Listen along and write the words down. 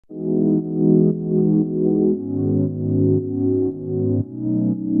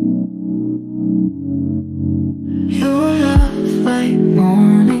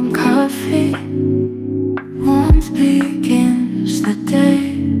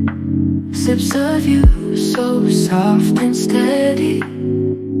Sips of you, so soft and steady,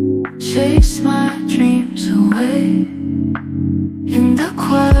 chase my dreams away. In the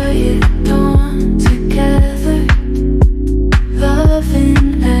quiet dawn together, love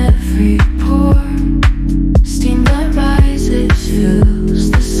in every pore. Steam that rises fills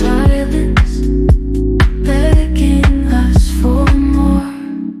the silence, begging us for more.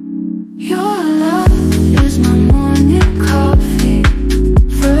 Your love is my morning coffee.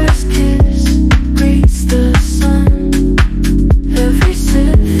 First kiss greets the sun. Every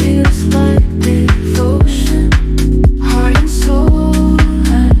sip feels like devotion. Heart and soul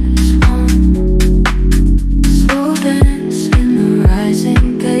as one. Slow dance in the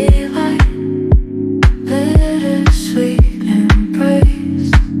rising daylight. Bittersweet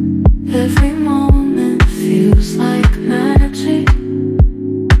embrace. Every moment feels like magic.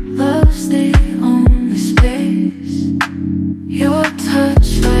 Love's the only space. Your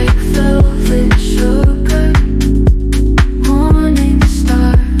touch like velvet sugar. Morning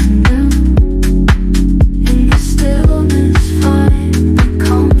star anew. In the stillness find the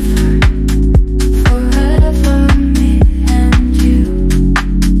comfort. Forever me and you.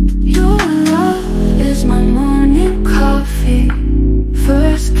 Your love is my morning coffee.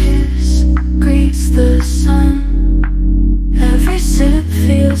 First kiss greets the sun. Every sip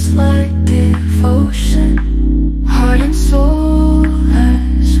feels like devotion. Heart and soul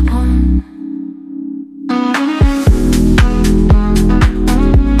as one.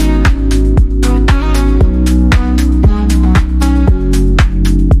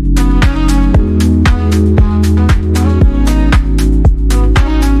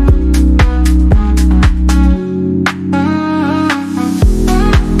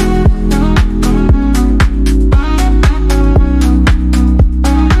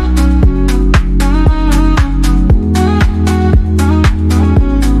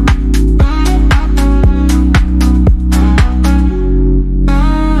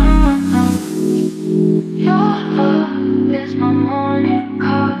 Your love is my morning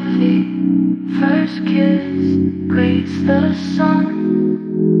coffee. First kiss greets the sun.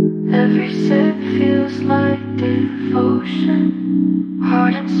 Every sip feels like devotion.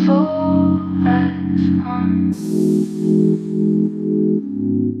 Heart and soul as one.